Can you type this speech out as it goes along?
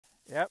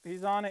Yep,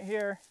 he's on it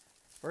here.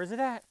 Where's it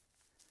at?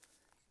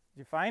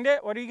 Did you find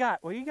it? What do you got?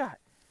 What do you got?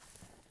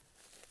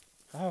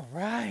 All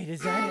right,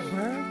 is that it,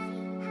 bird?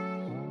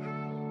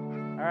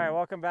 All right,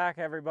 welcome back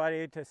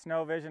everybody to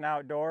Snow Vision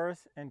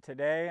Outdoors. And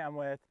today I'm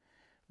with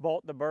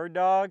Bolt the bird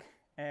dog,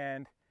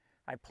 and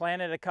I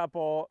planted a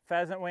couple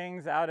pheasant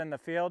wings out in the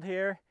field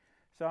here.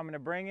 So I'm gonna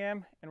bring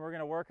him and we're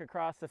gonna work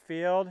across the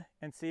field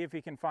and see if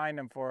he can find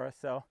them for us.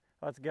 So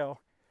let's go.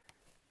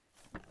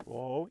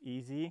 Whoa,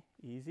 easy,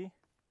 easy.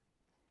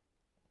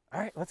 All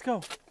right, let's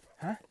go.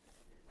 Huh?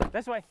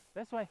 This way,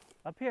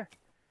 up here.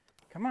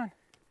 Come on,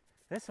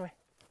 this way,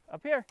 up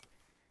here.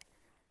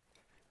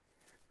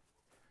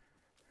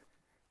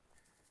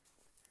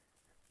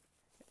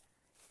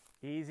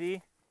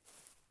 Easy.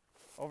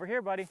 Over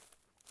here, buddy.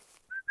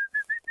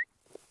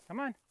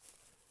 Come on.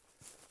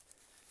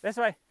 This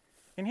way,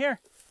 in here.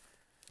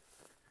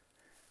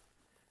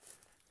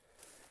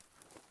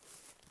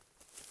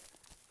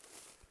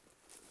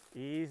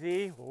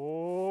 Easy.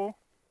 Whoa.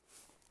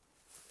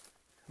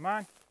 Come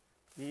on.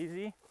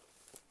 Easy.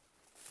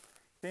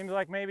 Seems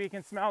like maybe you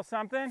can smell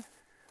something.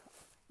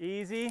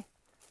 Easy.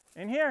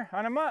 In here.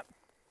 Hunt him up.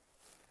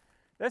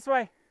 This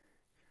way.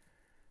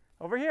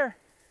 Over here.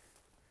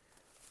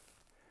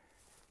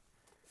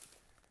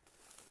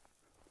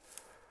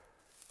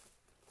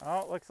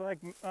 Oh, looks like,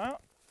 oh,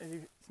 did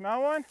you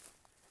smell one?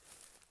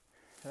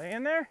 Are they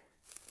in there?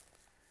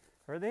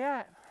 Where are they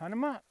at? Hunt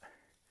them up.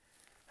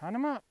 Hunt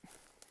them up.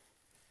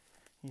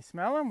 You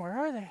smell them? Where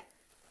are they?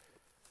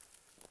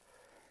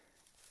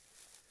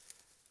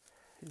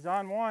 He's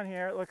on one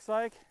here, it looks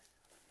like.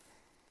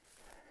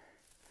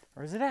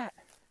 Where's it at?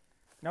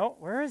 No,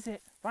 where is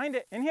it? Find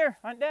it. In here.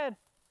 Hunt dead.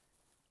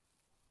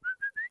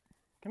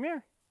 Come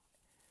here.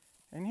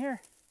 In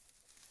here.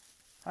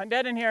 Hunt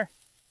dead in here.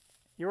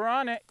 You were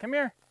on it. Come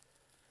here.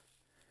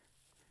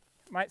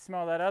 Might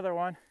smell that other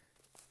one.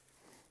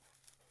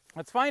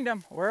 Let's find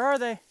him. Where are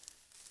they?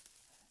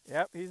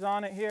 Yep, he's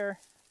on it here.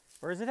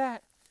 Where's it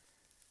at?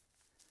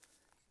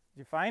 Did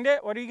you find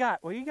it? What do you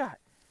got? What do you got?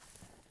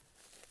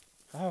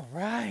 All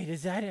right,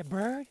 is that a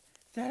bird?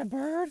 Is that a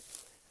bird?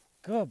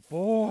 Good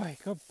boy,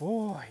 good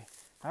boy.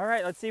 All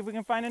right, let's see if we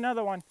can find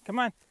another one. Come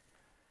on,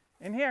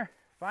 in here,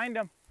 find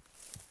them.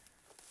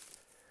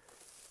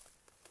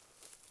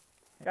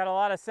 Got a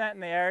lot of scent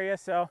in the area,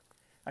 so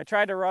I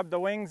tried to rub the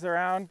wings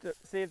around to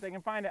see if they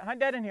can find it.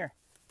 Hunt dead in here,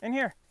 in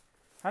here.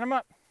 Hunt them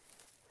up.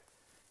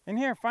 In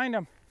here, find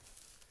them.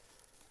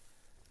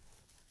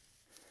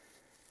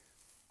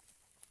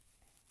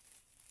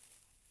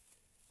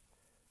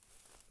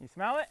 You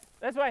smell it?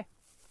 This way.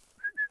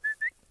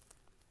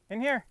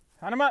 In here.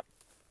 Hunt them up.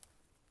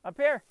 Up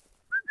here.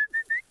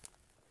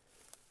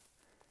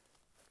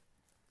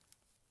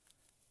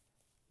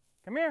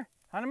 Come here.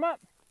 Hunt them up.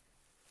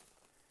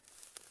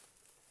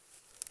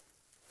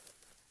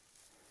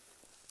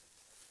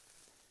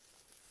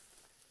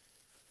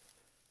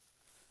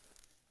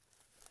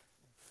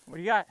 What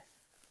do you got?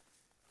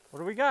 What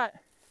do we got?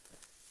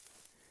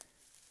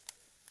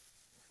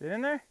 Is it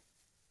in there?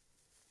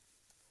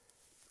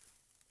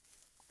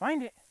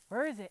 Find it.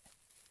 Where is it?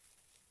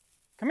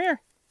 Come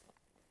here.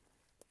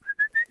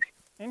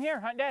 In here.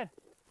 Hunt dead.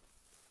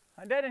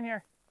 Hunt dead in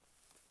here.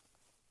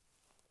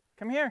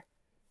 Come here.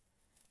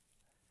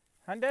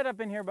 Hunt dead up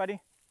in here, buddy.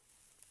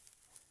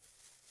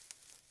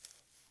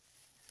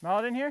 Smell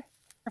it in here?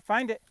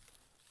 Find it.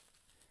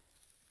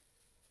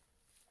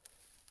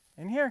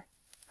 In here.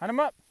 Hunt him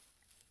up.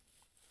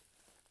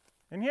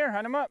 In here.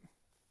 Hunt him up.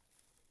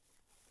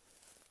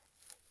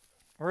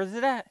 Where is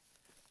it at?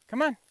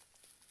 Come on.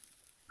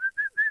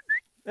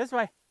 This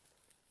way.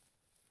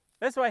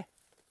 This way.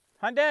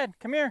 Hunt dead.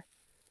 Come here.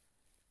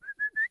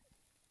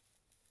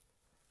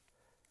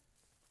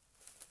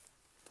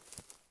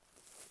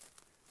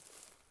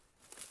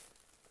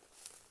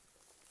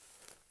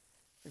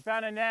 We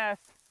found a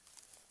nest.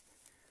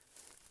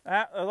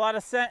 A lot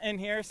of scent in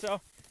here, so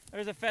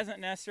there's a pheasant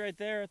nest right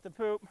there at the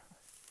poop.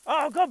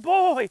 Oh, good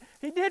boy.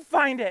 He did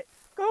find it.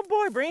 Good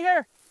boy. Bring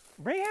here.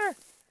 Bring here.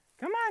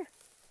 Come on.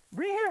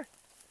 Bring here.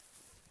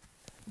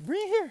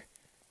 Bring here.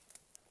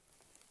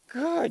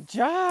 Good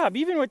job.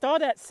 Even with all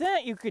that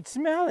scent, you could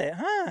smell it,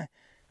 huh?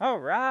 All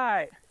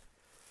right.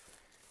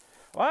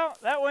 Well,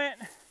 that went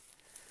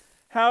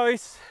how he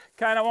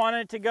kind of wanted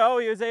it to go.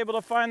 He was able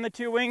to find the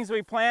two wings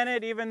we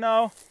planted, even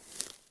though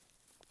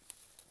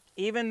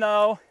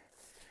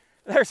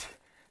there's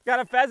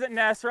got a pheasant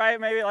nest, right?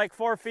 Maybe like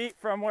 4 feet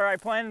from where I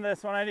planted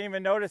this one. I didn't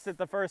even notice it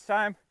the first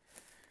time.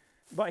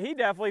 But he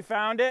definitely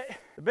found it.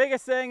 The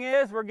biggest thing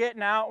is we're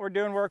getting out, we're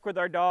doing work with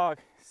our dog.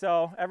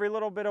 So every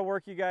little bit of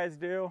work you guys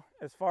do,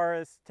 as far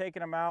as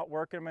taking them out,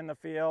 working them in the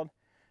field,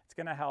 it's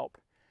gonna help.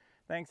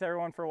 Thanks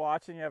everyone for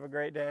watching. You have a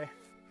great day.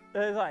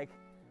 I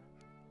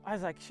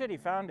was like, shit, he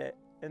found it.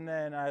 And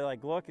then I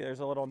look,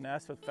 there's a little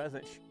nest with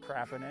pheasant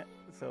crap in it.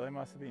 So they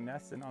must be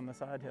nesting on the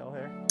side hill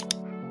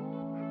here.